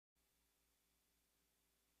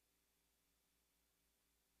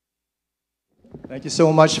Thank you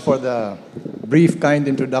so much for the brief, kind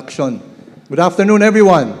introduction. Good afternoon,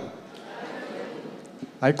 everyone.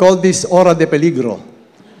 I call this hora de peligro.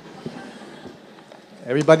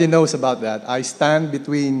 Everybody knows about that. I stand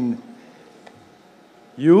between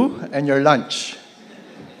you and your lunch.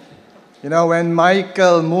 You know, when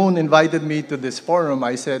Michael Moon invited me to this forum,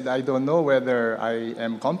 I said, I don't know whether I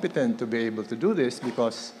am competent to be able to do this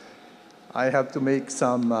because I have to make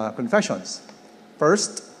some confessions.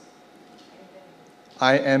 First,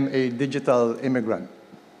 I am a digital immigrant.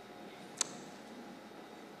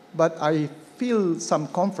 But I feel some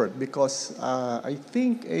comfort because I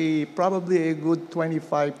think probably a good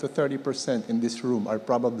 25 to 30% in this room are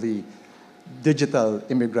probably digital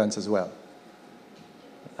immigrants as well,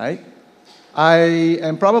 right? I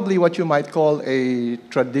am probably what you might call a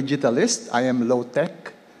tradigitalist. I am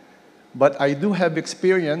low-tech, but I do have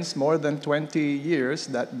experience, more than 20 years,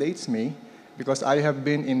 that dates me, because I have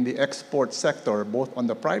been in the export sector, both on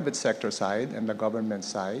the private sector side and the government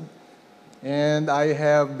side. And I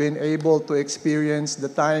have been able to experience the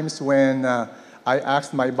times when I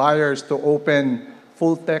asked my buyers to open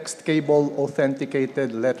full-text cable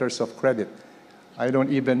authenticated letters of credit. I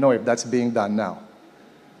don't even know if that's being done now.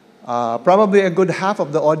 Probably a good half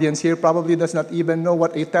of the audience here probably does not even know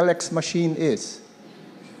what a telex machine is.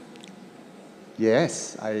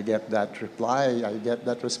 Yes, I get that reply, I get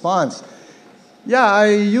that response. Yeah, I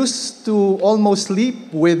used to almost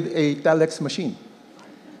sleep with a telex machine.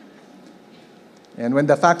 And when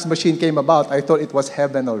the fax machine came about, I thought it was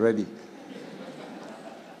heaven already.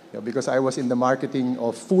 Yeah, because I was in the marketing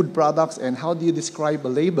of food products, and how do you describe a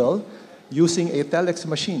label using a telex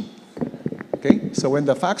machine? Okay, so when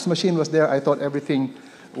the fax machine was there, I thought everything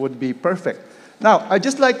would be perfect. Now, I'd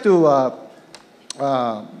just like to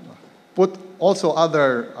put also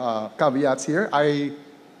other caveats here.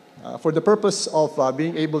 For the purpose of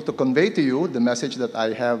being able to convey to you the message that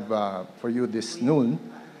I have for you this noon,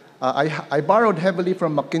 I borrowed heavily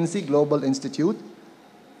from McKinsey Global Institute,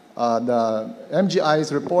 the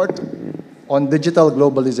MGI's report on digital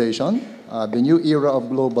globalization, the new era of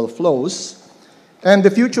global flows, and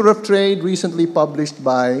the future of trade recently published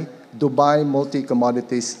by Dubai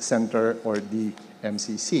Multi-Commodities Center, or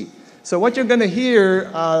DMCC. So what you're going to hear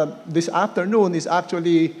this afternoon is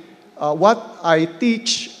actually what I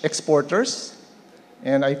teach exporters,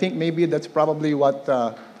 and I think maybe that's probably what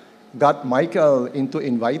got Michael into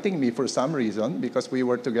inviting me for some reason, because we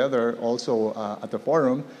were together also at the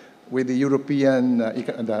forum with the European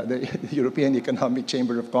Economic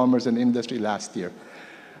Chamber of Commerce and Industry last year.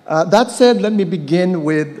 That said, let me begin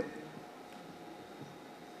with,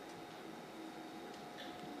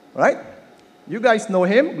 right? You guys know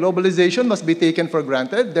him. Globalization must be taken for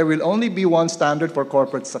granted. There will only be one standard for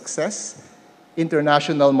corporate success: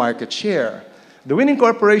 international market share. The winning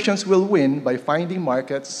corporations will win by finding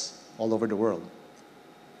markets all over the world.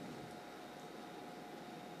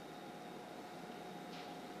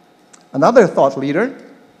 Another thought leader: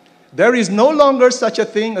 there is no longer such a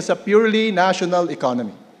thing as a purely national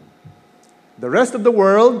economy. The rest of the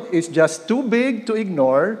world is just too big to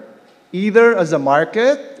ignore, either as a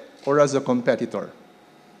market or as a competitor.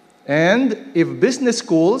 And if business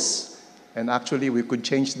schools, and actually we could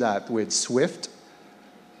change that with SWIFT,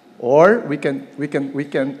 or we can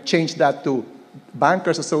change that to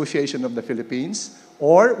Bankers Association of the Philippines,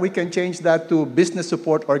 or we can change that to business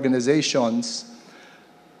support organizations,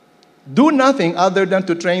 do nothing other than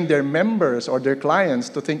to train their members or their clients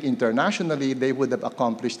to think internationally, they would have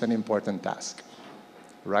accomplished an important task,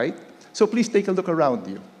 right? So please take a look around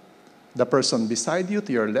you. The person beside you,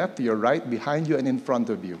 to your left, to your right, behind you, and in front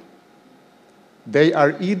of you. They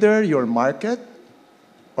are either your market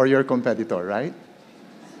or your competitor, right?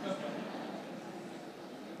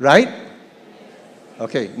 Right?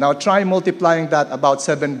 Okay, now try multiplying that about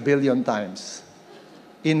 7 billion times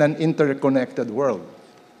in an interconnected world.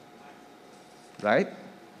 Right?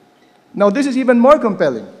 Now, this is even more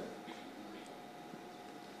compelling.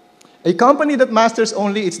 A company that masters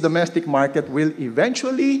only its domestic market will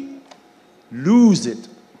eventually lose it.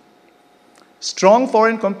 Strong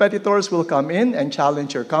foreign competitors will come in and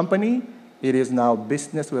challenge your company. It is now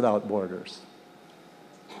business without borders.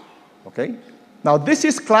 Okay? Now, this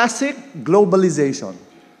is classic globalization.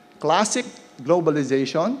 Classic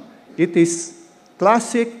globalization. It is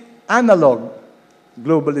classic analog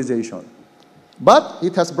globalization. But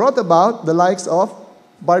it has brought about the likes of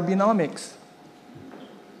Barbienomics.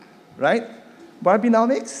 Right?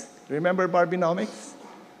 Barbienomics? Remember Barbienomics?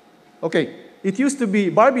 Okay, it used to be,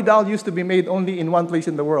 Barbie doll used to be made only in one place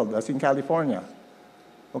in the world, that's in California.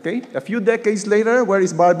 Okay, a few decades later, where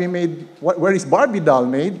is Barbie made? Where is Barbie doll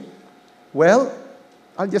made? Well,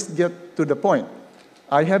 I'll just get to the point.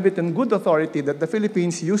 I have it in good authority that the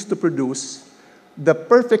Philippines used to produce the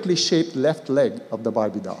perfectly shaped left leg of the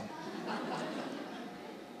Barbie doll.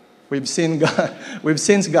 We've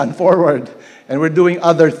since gone forward, and we're doing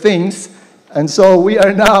other things. And so we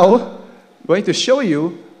are now going to show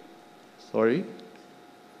you, sorry,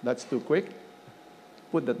 that's too quick.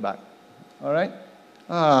 Put that back, all right?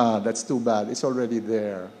 That's too bad, it's already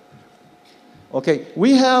there. Okay,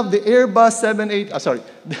 we have the Airbus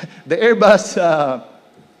the Airbus,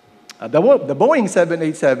 the Boeing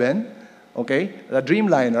 787, okay, the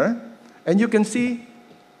Dreamliner, and you can see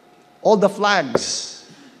all the flags,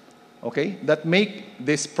 okay, that make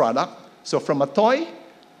this product. So from a toy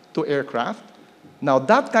to aircraft. Now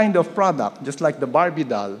that kind of product, just like the Barbie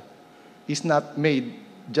doll, is not made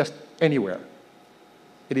just anywhere.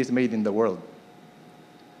 It is made in the world.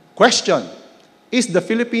 Question, is the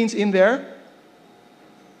Philippines in there?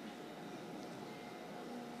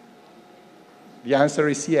 The answer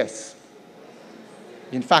is yes.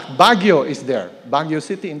 In fact, Baguio is there. Baguio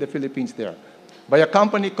City in the Philippines there, by a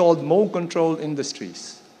company called Mo Control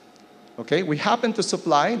Industries. Okay, we happen to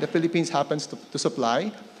supply, the Philippines happens to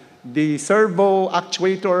supply the servo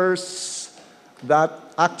actuators that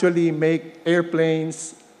actually make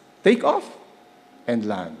airplanes take off and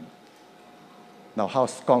land. Now, how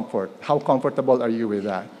comfortable are you with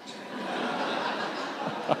that?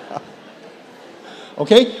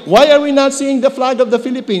 Okay, why are we not seeing the flag of the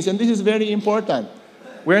Philippines? And this is very important.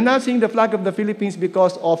 We're not seeing the flag of the Philippines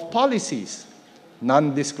because of policies,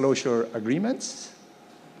 non-disclosure agreements,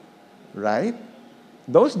 right?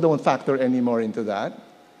 Those don't factor anymore into that,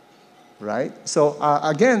 right? So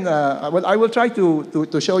again, well, I will try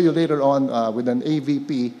to show you later on with an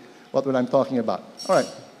AVP what I'm talking about. All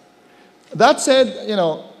right. That said, you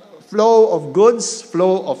know, flow of goods,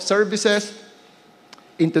 flow of services.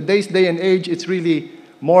 In today's day and age, it's really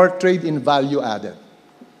more trade in value added.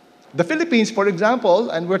 The Philippines, for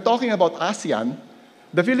example, and we're talking about ASEAN,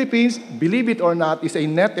 the Philippines, believe it or not, is a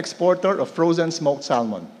net exporter of frozen smoked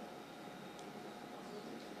salmon.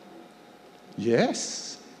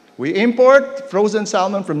 Yes. We import frozen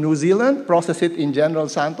salmon from New Zealand, process it in General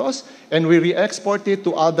Santos, and we re-export it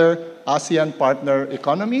to other ASEAN partner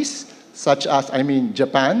economies, such as,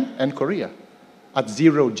 Japan and Korea, at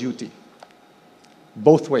zero duty.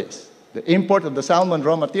 Both ways. The import of the salmon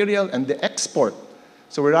raw material and the export.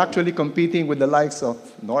 So we're actually competing with the likes of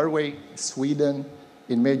Norway, Sweden,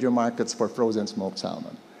 in major markets for frozen smoked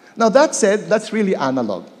salmon. Now that said, that's really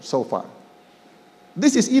analog so far.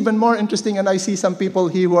 This is even more interesting, and I see some people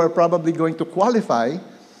here who are probably going to qualify.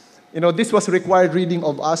 You know, this was required reading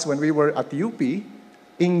of us when we were at UP,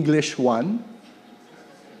 English 1.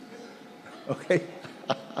 Okay?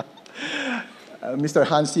 Mr.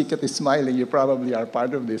 Hans Sieket is smiling. You probably are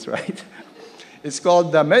part of this, right? It's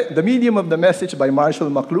called The Medium of the Message by Marshall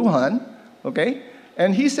McLuhan, okay?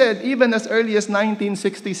 And he said, even as early as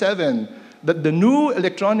 1967, that the new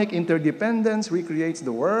electronic interdependence recreates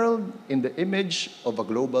the world in the image of a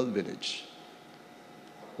global village.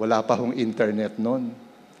 Wala pa hong internet nun.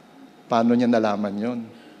 Paano niya nalaman yun?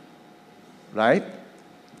 Right?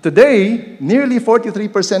 Today, nearly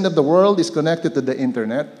 43% of the world is connected to the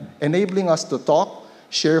internet, enabling us to talk,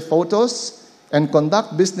 share photos, and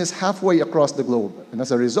conduct business halfway across the globe. And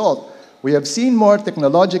as a result, we have seen more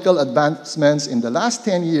technological advancements in the last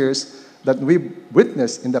 10 years that we've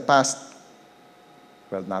witnessed in the past,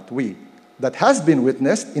 well, not we, that has been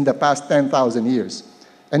witnessed in the past 10,000 years.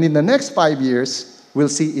 And in the next 5 years, we'll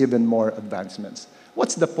see even more advancements.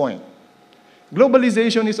 What's the point?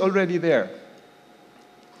 Globalization is already there.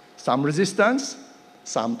 Some resistance,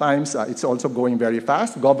 sometimes it's also going very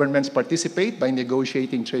fast. Governments participate by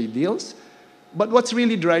negotiating trade deals. But what's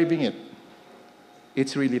really driving it?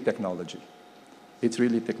 It's really technology. It's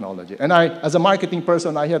really technology. And as a marketing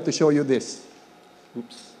person, I have to show you this.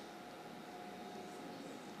 Oops.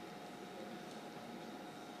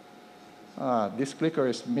 This clicker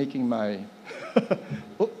is making my...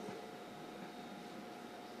 Oh.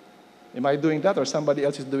 Am I doing that or somebody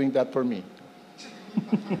else is doing that for me?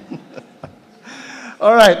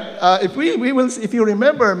 All right, if you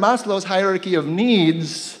remember Maslow's hierarchy of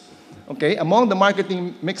needs, okay, among the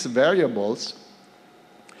marketing mix variables,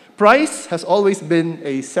 price has always been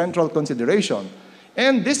a central consideration.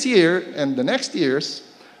 And this year and the next years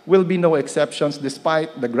will be no exceptions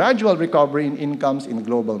despite the gradual recovery in incomes in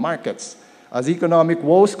global markets. As economic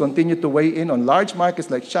woes continue to weigh in on large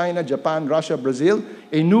markets like China, Japan, Russia, Brazil,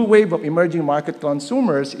 a new wave of emerging market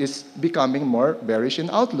consumers is becoming more bearish in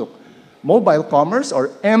outlook. Mobile commerce,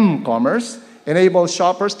 or M-commerce, enables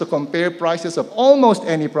shoppers to compare prices of almost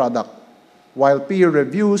any product, while peer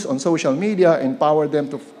reviews on social media empower them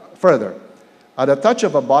to further. At a touch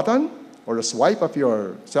of a button or a swipe of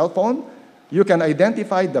your cell phone, you can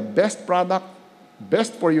identify the best product,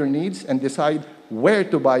 best for your needs, and decide where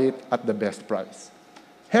to buy it at the best price.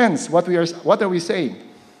 Hence, what are we saying?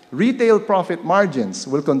 Retail profit margins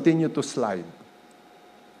will continue to slide.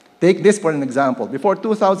 Take this for an example. Before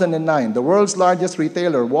 2009, the world's largest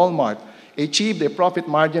retailer, Walmart, achieved a profit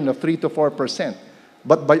margin of 3 to 4%.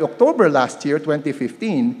 But by October last year,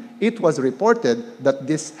 2015, it was reported that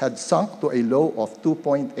this had sunk to a low of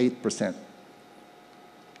 2.8%.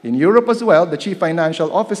 In Europe as well, the chief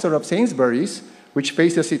financial officer of Sainsbury's, which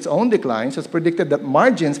faces its own declines, has predicted that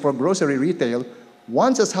margins for grocery retail,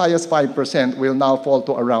 once as high as 5%, will now fall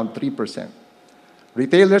to around 3%.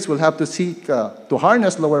 Retailers will have to seek to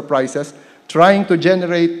harness lower prices, trying to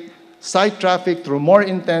generate site traffic through more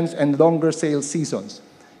intense and longer sales seasons.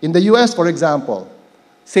 In the US, for example,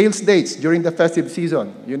 sales dates during the festive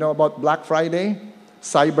season, you know about Black Friday,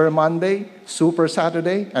 Cyber Monday, Super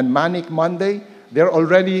Saturday, and Manic Monday, they're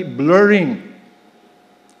already blurring.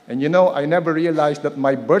 And you know, I never realized that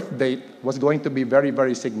my birth date was going to be very,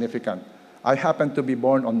 very significant. I happen to be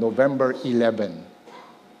born on November 11.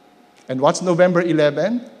 And what's November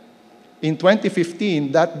 11? In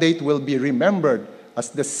 2015, that date will be remembered as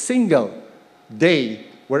the single day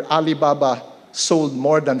where Alibaba sold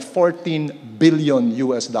more than 14 billion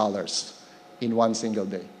US dollars in one single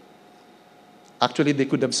day. Actually, they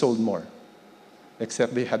could have sold more,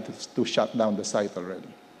 except they had to shut down the site already.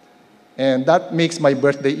 And that makes my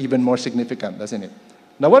birthday even more significant, doesn't it?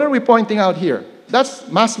 Now, what are we pointing out here? That's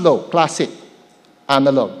Maslow, classic,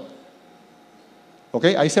 analog.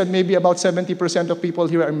 Okay, I said maybe about 70% of people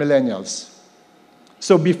here are millennials.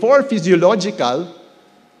 So before physiological,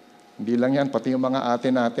 hindi lang yan, pati yung mga ate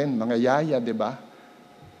natin, mga yaya, di ba?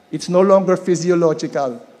 It's no longer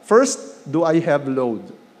physiological. First, do I have load?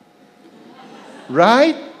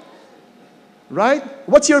 Right? Right?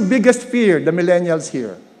 What's your biggest fear, the millennials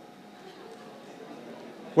here?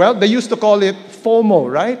 Well, they used to call it FOMO,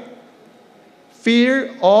 right?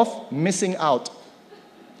 Fear of missing out.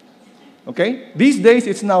 Okay? These days,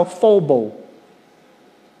 it's now FOBO.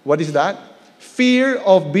 What is that? Fear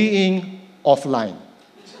of being offline.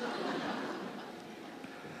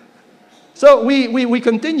 So we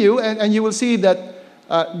continue, and you will see that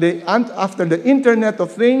after the Internet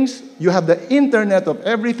of Things, you have the Internet of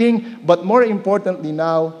everything, but more importantly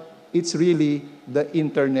now, it's really the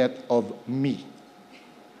Internet of me.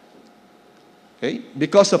 Okay?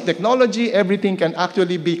 Because of technology, everything can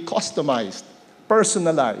actually be customized,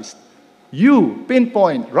 personalized. You,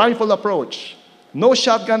 pinpoint, rifle approach. No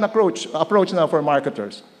shotgun approach now for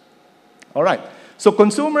marketers. All right. So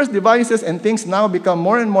consumers, devices, and things now become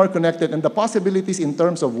more and more connected, and the possibilities in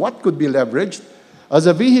terms of what could be leveraged as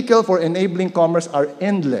a vehicle for enabling commerce are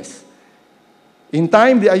endless. In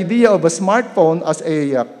time, the idea of a smartphone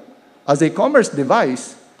as a commerce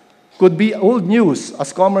device could be old news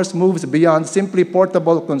as commerce moves beyond simply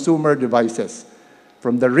portable consumer devices.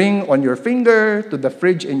 From the ring on your finger to the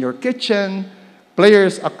fridge in your kitchen,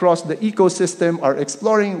 players across the ecosystem are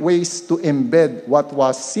exploring ways to embed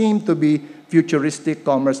what seemed to be futuristic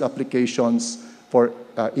commerce applications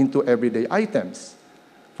into everyday items.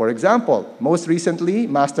 For example, most recently,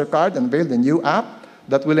 MasterCard unveiled a new app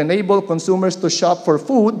that will enable consumers to shop for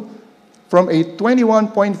food from a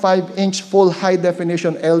 21.5-inch full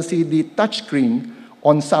high-definition LCD touchscreen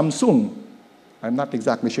on Samsung. I'm not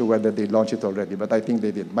exactly sure whether they launched it already, but I think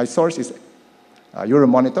they did. My source is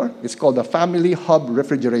Euromonitor. It's called the Family Hub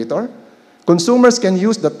Refrigerator. Consumers can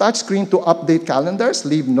use the touchscreen to update calendars,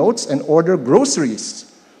 leave notes, and order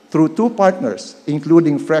groceries through two partners,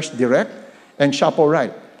 including Fresh Direct and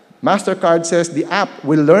ShopORite. MasterCard says the app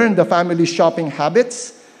will learn the family's shopping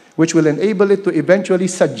habits, which will enable it to eventually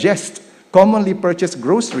suggest commonly purchased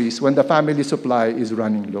groceries when the family supply is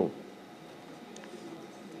running low.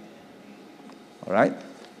 All right?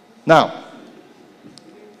 Now,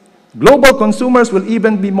 global consumers will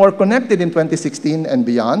even be more connected in 2016 and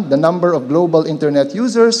beyond. The number of global internet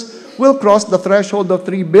users will cross the threshold of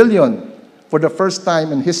 3 billion for the first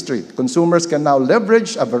time in history. Consumers can now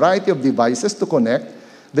leverage a variety of devices to connect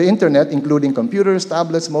the internet, including computers,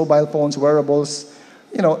 tablets, mobile phones, wearables,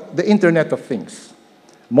 the Internet of Things.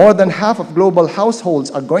 More than half of global households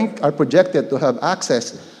are projected to have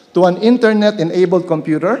access to an internet-enabled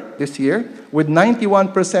computer this year, with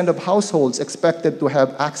 91% of households expected to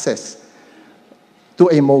have access to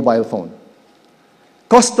a mobile phone.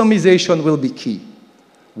 Customization will be key.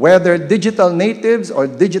 Whether digital natives or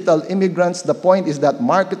digital immigrants, the point is that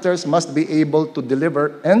marketers must be able to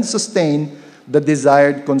deliver and sustain the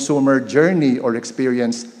desired consumer journey or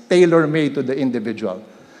experience tailor-made to the individual.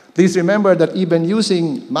 Please remember that even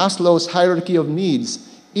using Maslow's hierarchy of needs,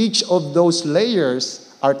 each of those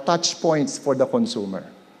layers are touch points for the consumer.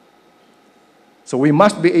 So we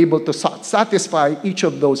must be able to satisfy each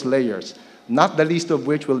of those layers, not the least of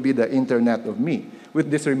which will be the Internet of Me.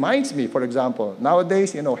 This reminds me, for example,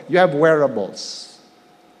 nowadays, you have wearables.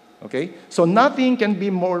 Okay? So nothing can be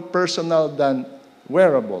more personal than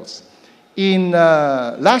wearables. In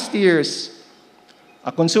last year's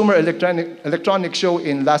consumer electronic show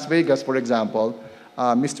in Las Vegas, for example,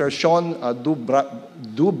 Mr. Sean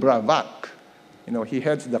Dubravak, he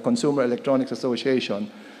heads the Consumer Electronics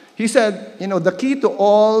Association. He said, the key to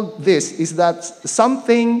all this is that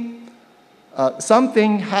something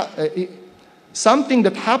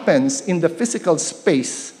that happens in the physical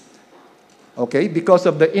space, okay, because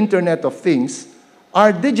of the Internet of Things,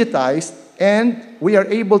 are digitized, and we are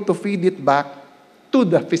able to feed it back to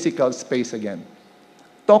the physical space again.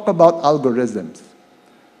 Talk about algorithms,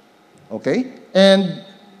 okay? And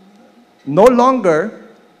no longer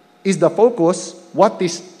is the focus what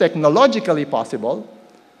is technologically possible.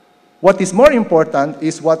 What is more important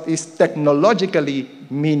is what is technologically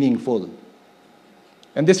meaningful.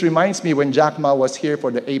 And this reminds me when Jack Ma was here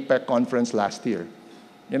for the APEC conference last year.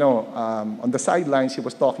 On the sidelines, he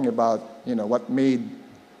was talking about, what made,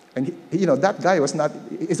 and that guy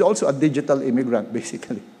is also a digital immigrant,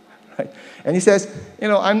 basically. Right? And he says,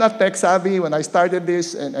 I'm not tech savvy. When I started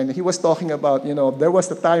this, and he was talking about, there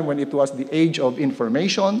was a time when it was the age of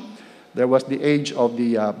information. There was the age of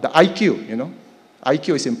the IQ,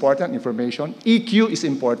 IQ is important, information. EQ is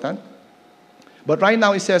important. But right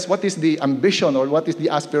now, he says, what is the ambition or what is the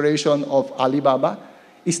aspiration of Alibaba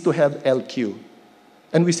is to have LQ.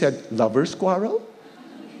 And we said, lover's quarrel?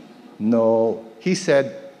 No. He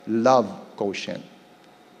said, love quotient.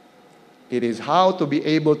 It is how to be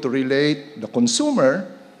able to relate the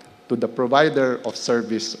consumer to the provider of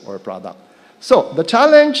service or product. So the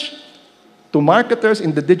challenge to marketers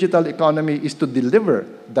in the digital economy is to deliver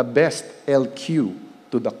the best LQ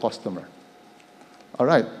to the customer. All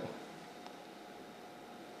right.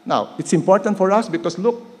 Now, it's important for us because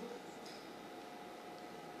look,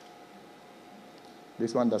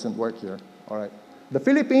 this one doesn't work here. All right. The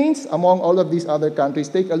Philippines, among all of these other countries,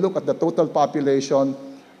 take a look at the total population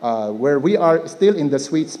where we are still in the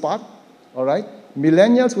sweet spot. All right.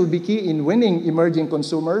 Millennials will be key in winning emerging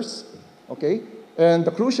consumers. Okay. And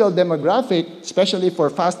the crucial demographic, especially for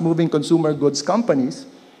fast-moving consumer goods companies,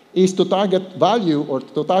 is to target value or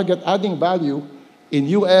to target adding value in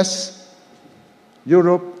US,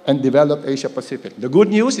 Europe, and developed Asia Pacific. The good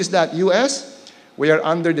news is that US, we are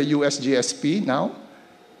under the US GSP now.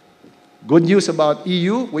 Good news about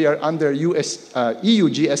EU, we are under EU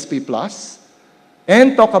GSP+.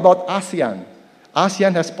 And talk about ASEAN.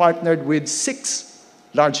 ASEAN has partnered with 6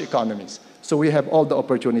 large economies. So we have all the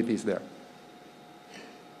opportunities there.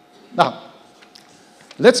 Now,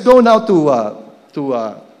 let's go now to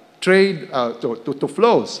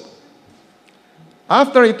flows.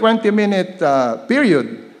 After a 20-minute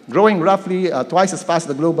period, growing roughly twice as fast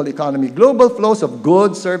as the global economy, global flows of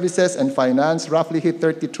goods, services, and finance roughly hit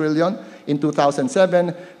 30 trillion in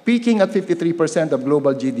 2007, peaking at 53% of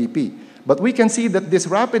global GDP. But we can see that this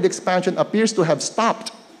rapid expansion appears to have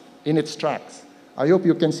stopped in its tracks. I hope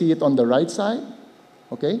you can see it on the right side.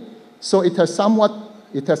 Okay? So it has somewhat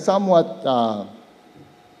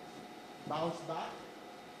bounced back.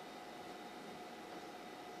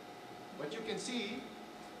 But you can see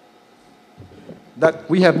that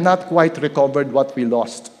we have not quite recovered what we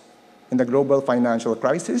lost in the global financial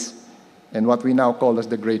crisis and what we now call as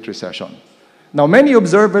the Great Recession. Now, many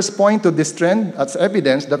observers point to this trend as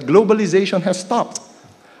evidence that globalization has stopped.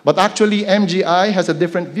 But actually, MGI has a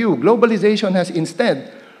different view. Globalization has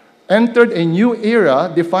instead entered a new era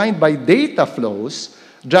defined by data flows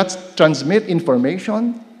that transmit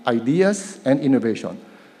information, ideas, and innovation.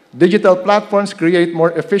 Digital platforms create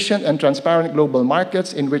more efficient and transparent global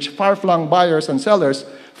markets in which far-flung buyers and sellers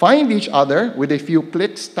find each other with a few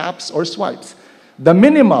clicks, taps, or swipes. The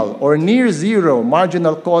minimal or near-zero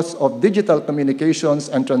marginal costs of digital communications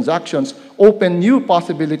and transactions open new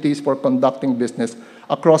possibilities for conducting business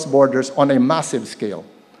across borders on a massive scale.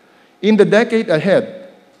 In the decade ahead,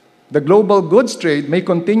 the global goods trade may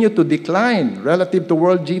continue to decline relative to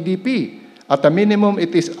world GDP. At a minimum,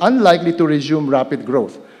 it is unlikely to resume rapid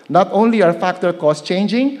growth. Not only are factor costs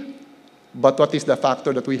changing, but what is the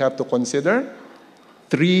factor that we have to consider?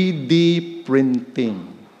 3D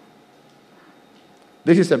printing.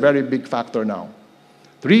 This is a very big factor now.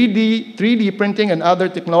 3D printing and other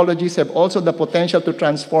technologies have also the potential to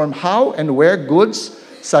transform how and where goods,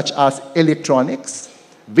 such as electronics,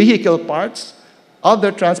 vehicle parts,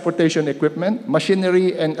 other transportation equipment,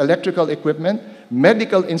 machinery and electrical equipment,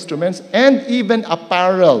 medical instruments, and even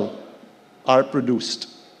apparel are produced.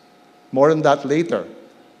 More on that later,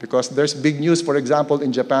 because there's big news. For example,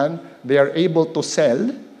 in Japan, they are able to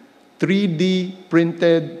sell 3D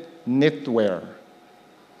printed knitwear.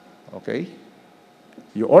 Okay?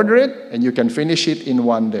 You order it, and you can finish it in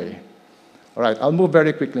one day. All right, I'll move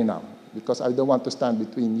very quickly now, because I don't want to stand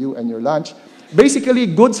between you and your lunch. Basically,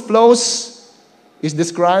 goods flows is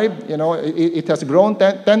described, it has grown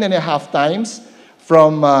 10.5 times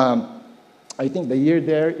from, I think the year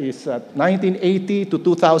there is 1980 to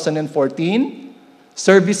 2014.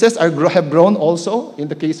 Services have grown also in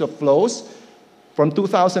the case of flows. From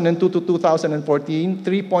 2002 to 2014,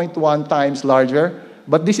 3.1 times larger.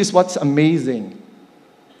 But this is what's amazing.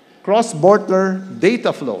 Cross-border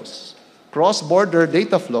data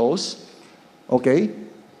flows, okay,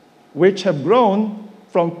 which have grown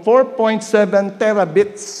from 4.7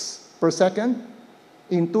 terabits per second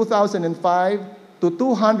in 2005 to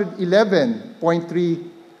 211.3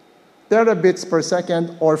 terabits per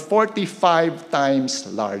second, or 45 times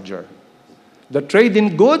larger. The trade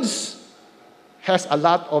in goods has a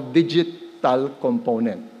lot of digital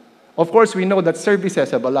component. Of course, we know that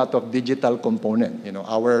services have a lot of digital component.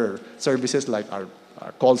 Our services like our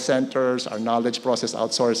call centers, our knowledge process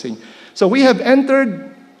outsourcing. So we have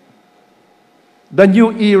entered the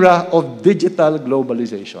new era of digital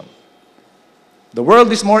globalization. The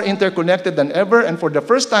world is more interconnected than ever, and for the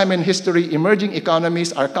first time in history, emerging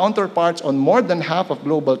economies are counterparts on more than half of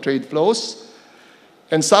global trade flows.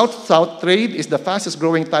 And South-South trade is the fastest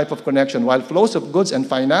growing type of connection, while flows of goods and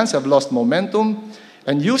finance have lost momentum,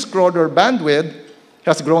 and used cross-border bandwidth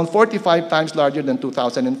has grown 45 times larger than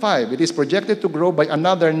 2005. It is projected to grow by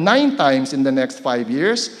another 9 times in the next 5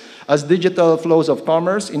 years as digital flows of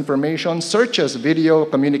commerce, information, searches, video,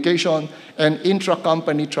 communication, and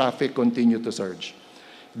intra-company traffic continue to surge.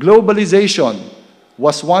 Globalization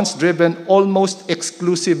was once driven almost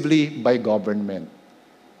exclusively by government,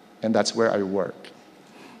 and that's where I work.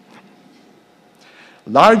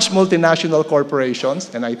 Large multinational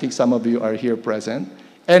corporations, and I think some of you are here present,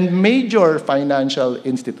 and major financial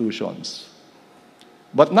institutions.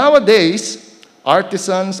 But nowadays,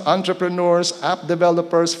 artisans, entrepreneurs, app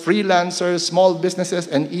developers, freelancers, small businesses,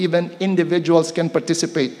 and even individuals can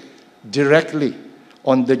participate directly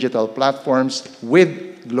on digital platforms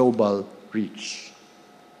with global reach.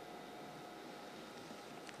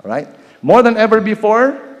 All right? More than ever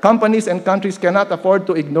before, companies and countries cannot afford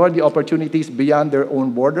to ignore the opportunities beyond their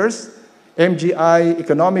own borders. MGI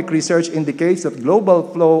economic research indicates that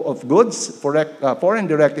global flow of goods, foreign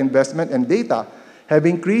direct investment, and data have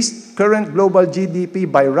increased current global GDP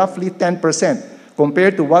by roughly 10%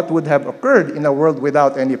 compared to what would have occurred in a world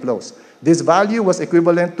without any flows. This value was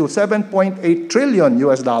equivalent to $7.8 trillion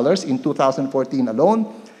in 2014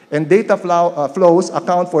 alone, and data flows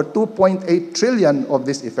account for 2.8 trillion of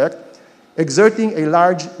this effect, exerting a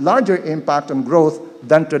larger impact on growth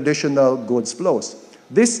than traditional goods flows.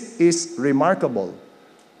 This is remarkable,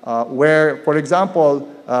 where, for example,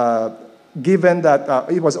 given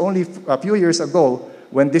that it was only a few years ago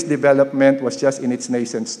when this development was just in its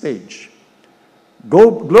nascent stage.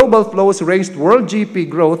 Global flows raised world GDP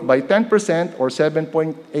growth by 10% or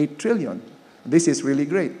 7.8 trillion. This is really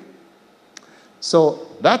great. So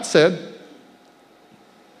that said,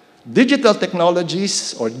 digital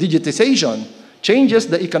technologies or digitization changes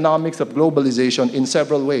the economics of globalization in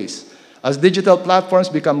several ways. As digital platforms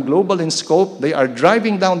become global in scope, they are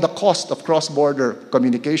driving down the cost of cross-border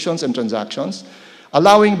communications and transactions,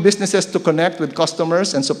 allowing businesses to connect with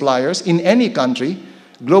customers and suppliers in any country.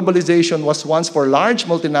 Globalization was once for large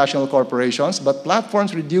multinational corporations, but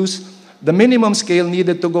platforms reduce the minimum scale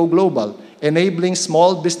needed to go global, enabling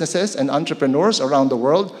small businesses and entrepreneurs around the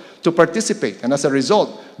world to participate. And as a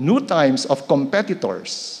result, new types of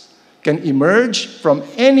competitors can emerge from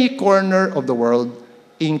any corner of the world,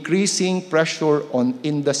 increasing pressure on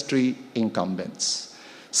industry incumbents.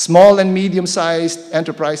 Small and medium-sized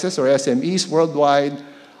enterprises, or SMEs, worldwide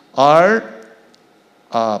are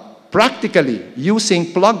practically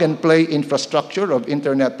using plug-and-play infrastructure of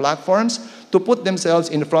internet platforms to put themselves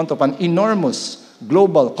in front of an enormous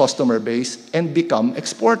global customer base and become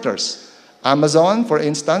exporters. Amazon, for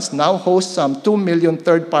instance, now hosts some 2 million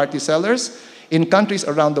third-party sellers. In countries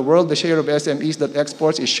around the world, the share of SMEs that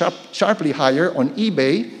exports is sharply higher on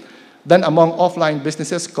eBay than among offline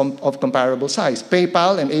businesses of comparable size.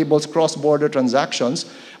 PayPal enables cross-border transactions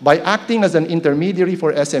by acting as an intermediary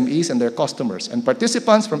for SMEs and their customers. And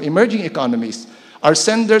participants from emerging economies are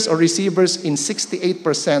senders or receivers in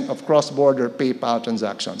 68% of cross-border PayPal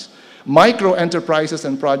transactions. Micro enterprises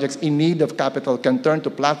and projects in need of capital can turn to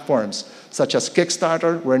platforms such as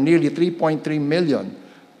Kickstarter, where nearly 3.3 million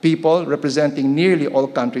people representing nearly all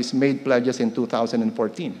countries made pledges in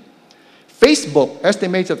 2014. Facebook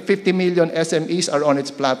estimates that 50 million SMEs are on its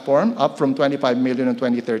platform, up from 25 million in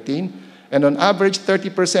 2013, and on average,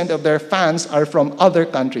 30% of their fans are from other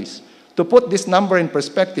countries. To put this number in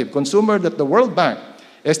perspective, consumers at the World Bank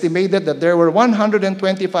estimated that there were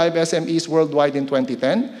 125 SMEs worldwide in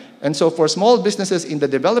 2010, and so for small businesses in the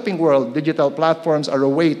developing world, digital platforms are a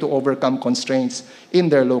way to overcome constraints in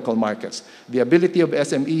their local markets. The ability of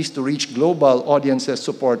SMEs to reach global audiences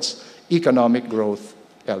supports economic growth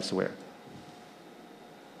elsewhere.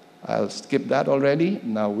 I'll skip that already.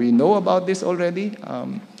 Now, we know about this already.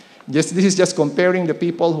 This is just comparing the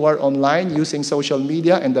people who are online using social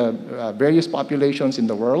media and the various populations in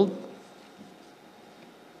the world.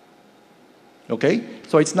 Okay?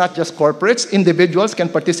 So it's not just corporates. Individuals can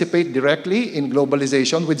participate directly in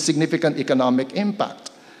globalization with significant economic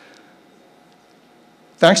impact.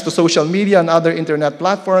 Thanks to social media and other internet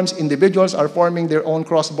platforms, individuals are forming their own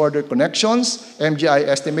cross-border connections. MGI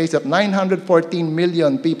estimates that 914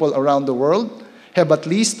 million people around the world have at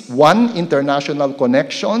least one international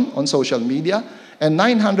connection on social media, and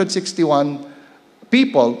 961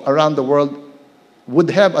 people around the world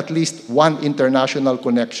would have at least one international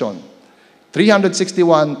connection.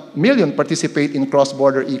 361 million participate in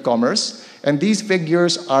cross-border e-commerce, and these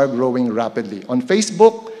figures are growing rapidly. On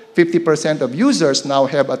Facebook, 50% of users now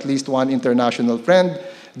have at least one international friend.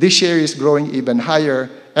 This share is growing even higher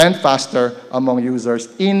and faster among users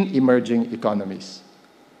in emerging economies.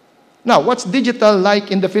 Now, what's digital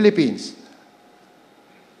like in the Philippines?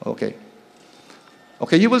 Okay.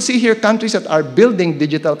 Okay, you will see here countries that are building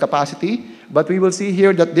digital capacity, but we will see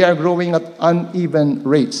here that they are growing at uneven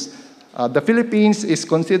rates. The Philippines is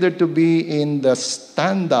considered to be in the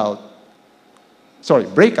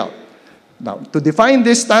breakout. Now, to define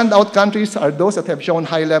these standout countries are those that have shown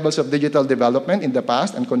high levels of digital development in the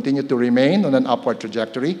past and continue to remain on an upward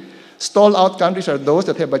trajectory. Stall-out countries are those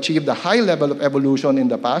that have achieved a high level of evolution in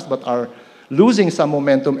the past but are losing some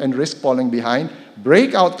momentum and risk falling behind.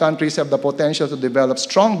 Breakout countries have the potential to develop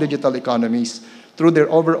strong digital economies through their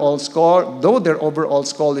overall score. Though their overall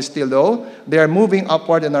score is still low, they are moving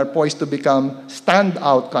upward and are poised to become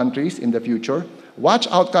standout countries in the future.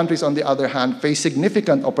 Watch-out countries, on the other hand, face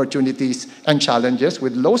significant opportunities and challenges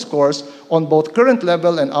with low scores on both current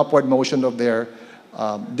level and upward motion of their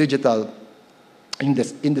digital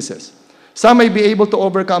indices. Some may be able to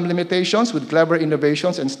overcome limitations with clever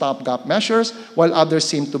innovations and stopgap measures, while others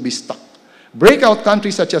seem to be stuck. Breakout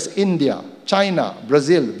countries such as India, China,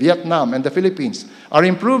 Brazil, Vietnam, and the Philippines are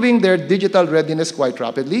improving their digital readiness quite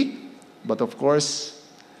rapidly, but of course,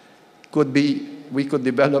 we could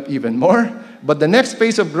develop even more. But the next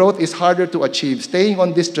phase of growth is harder to achieve. Staying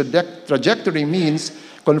on this trajectory means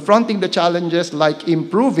confronting the challenges like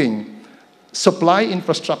improving supply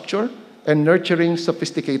infrastructure and nurturing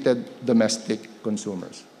sophisticated domestic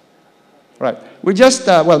consumers. Right. We just,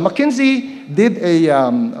 McKinsey did a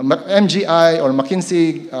MGI or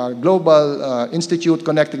McKinsey Global Institute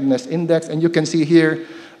Connectedness Index, and you can see here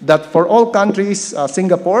that for all countries,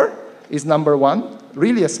 Singapore is number one,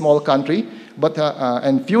 really a small country, but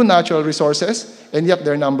and few natural resources, and yet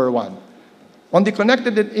they're number one. On the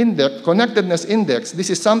Connectedness Index, this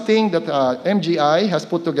is something that MGI has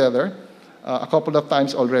put together a couple of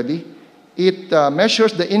times already. It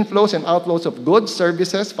measures the inflows and outflows of goods,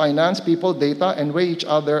 services, finance, people, data, and weigh each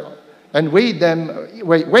of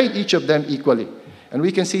them equally. And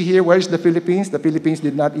we can see here, where is the Philippines? The Philippines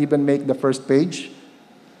did not even make the first page.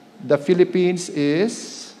 The Philippines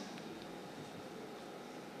is,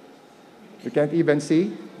 you can't even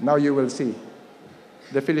see. Now you will see.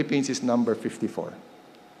 The Philippines is number 54.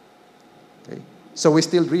 Okay? So we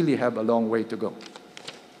still really have a long way to go.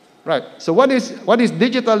 Right, so what is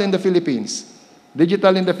digital in the Philippines?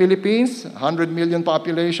 Digital in the Philippines, 100 million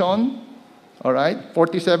population, all right?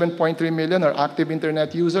 47.3 million are active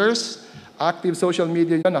internet users. Active social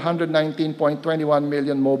media, 119.21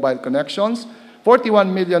 million mobile connections.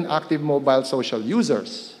 41 million active mobile social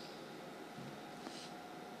users.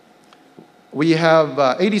 We have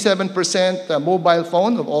 87% mobile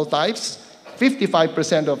phone of all types,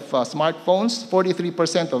 55% of smartphones,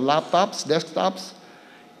 43% of laptops, desktops,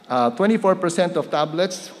 24% of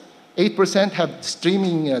tablets, 8% have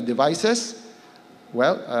streaming devices.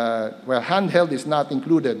 Well, handheld is not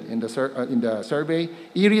included in the survey.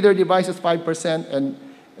 E-reader devices, 5%,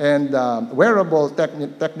 and wearable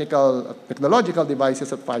technological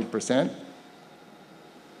devices at 5%.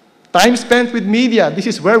 Time spent with media, this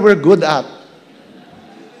is where we're good at.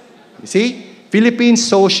 You see, Philippines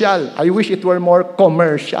social. I wish it were more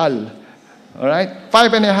commercial. All right?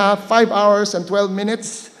 5 hours and 12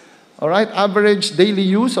 minutes. All right? Average daily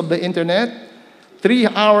use of the internet. 3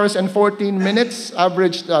 hours and 14 minutes.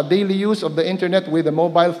 Average daily use of the internet with a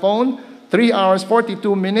mobile phone. 3 hours,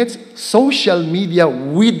 42 minutes. Social media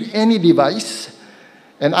with any device.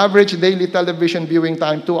 And average daily television viewing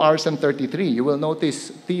time, 2 hours and 33. You will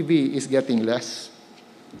notice TV is getting less.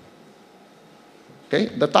 Okay,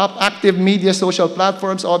 the top active media social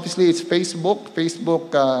platforms, obviously, it's Facebook,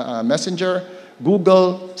 Messenger,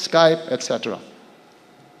 Google, Skype, etc.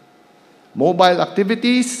 Mobile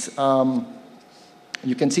activities,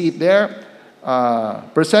 you can see it there.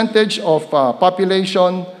 Percentage of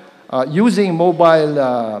population using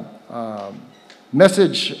mobile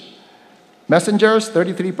messengers,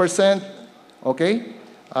 33%. Okay,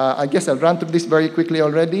 I guess I'll run through this very quickly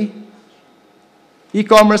already.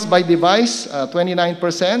 E-commerce by device,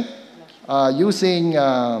 29%. Using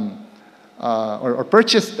or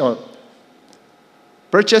purchased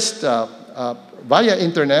via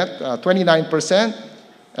internet, 29%,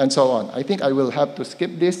 and so on. I think I will have to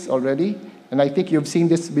skip this already. And I think you've seen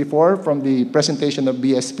this before from the presentation of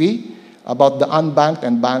BSP about the unbanked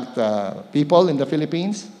and banked people in the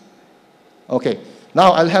Philippines. Okay,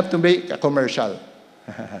 now I'll have to make a commercial.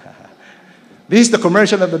 This is the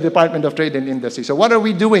commercial of the Department of Trade and Industry. So what are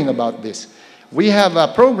we doing about this? We have a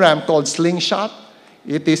program called Slingshot.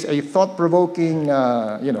 It is a thought-provoking,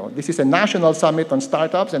 this is a national summit on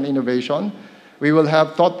startups and innovation. We will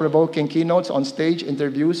have thought-provoking keynotes, on stage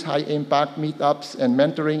interviews, high-impact meetups, and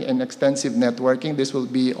mentoring and extensive networking. This will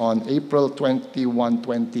be on April 21,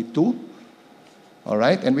 22. All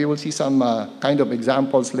right, and we will see some kind of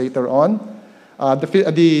examples later on. The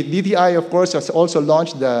DTI, of course, has also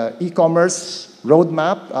launched the e-commerce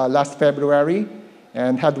roadmap last February.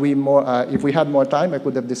 And if we had more time, I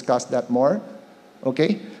could have discussed that more.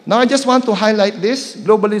 Okay. Now, I just want to highlight this,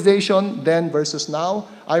 globalization then versus now.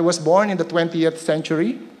 I was born in the 20th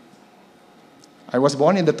century.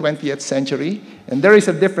 And there is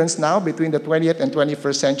a difference now between the 20th and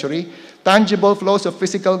 21st century. Tangible flows of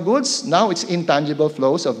physical goods, now it's intangible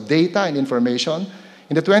flows of data and information.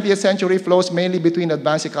 In the 20th century, flows mainly between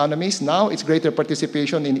advanced economies. Now it's greater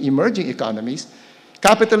participation in emerging economies.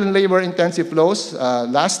 Capital and labor-intensive flows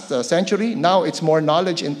last century. Now it's more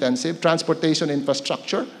knowledge-intensive. Transportation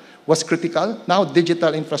infrastructure was critical. Now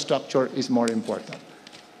digital infrastructure is more important.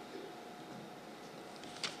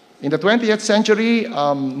 In the 20th century,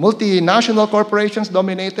 multinational corporations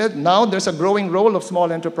dominated. Now there's a growing role of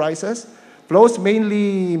small enterprises. Flows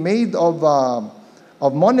mainly made of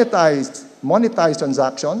monetized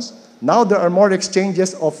transactions. Now there are more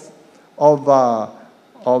exchanges of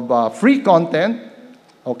free content,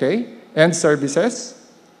 okay, and services.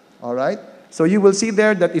 All right. So you will see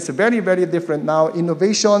there that it's very, very different now.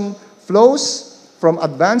 Innovation flows from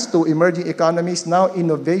advanced to emerging economies. Now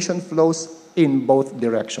innovation flows in both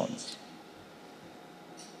directions.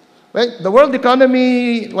 Well, the world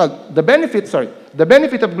economy, the benefit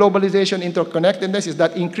of globalization interconnectedness is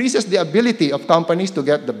that increases the ability of companies to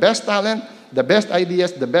get the best talent, the best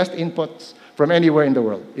ideas, the best inputs from anywhere in the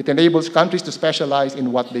world. It enables countries to specialize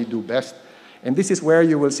in what they do best. And this is where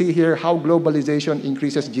you will see here how globalization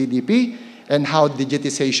increases GDP and how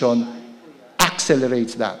digitization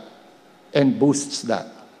accelerates that and boosts that.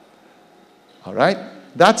 All right?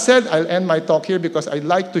 That said, I'll end my talk here because I'd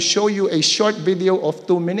like to show you a short video of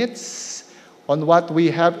 2 minutes on what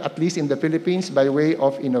we have, at least in the Philippines, by way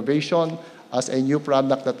of innovation as a new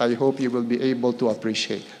product that I hope you will be able to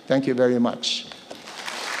appreciate. Thank you very much.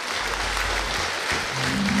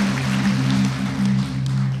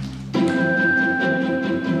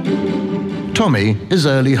 Tommy is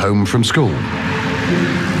early home from school.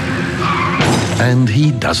 And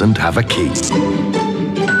he doesn't have a key.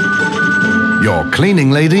 Your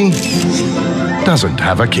cleaning lady doesn't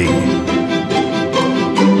have a key.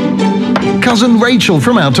 Cousin Rachel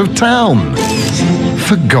from out of town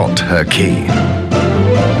forgot her key.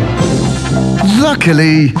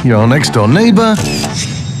 Luckily, your next-door neighbor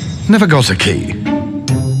never got a key.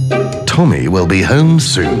 Tommy will be home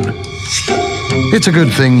soon. It's a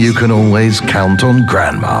good thing you can always count on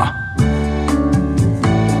Grandma.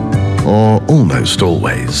 Or almost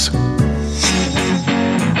always.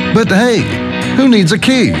 But hey, who needs a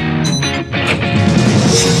key?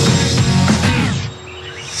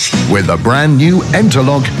 With a brand new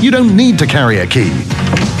Enterlock, you don't need to carry a key.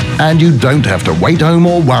 And you don't have to wait home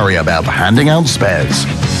or worry about handing out spares.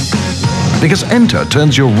 Because Enter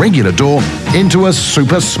turns your regular door into a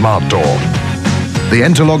super smart door. The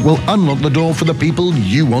Enterlock will unlock the door for the people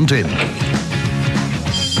you want in.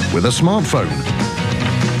 With a smartphone,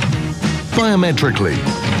 biometrically,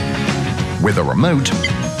 with a remote,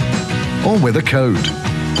 or with a code.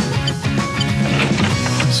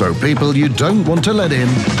 So people you don't want to let in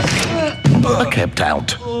are kept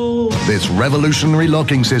out. This revolutionary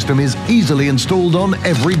locking system is easily installed on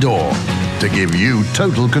every door to give you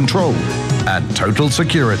total control and total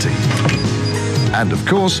security. And of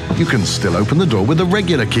course, you can still open the door with a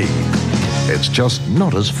regular key. It's just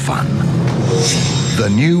not as fun. The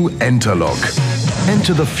new Enterlock.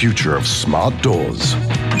 Enter the future of smart doors.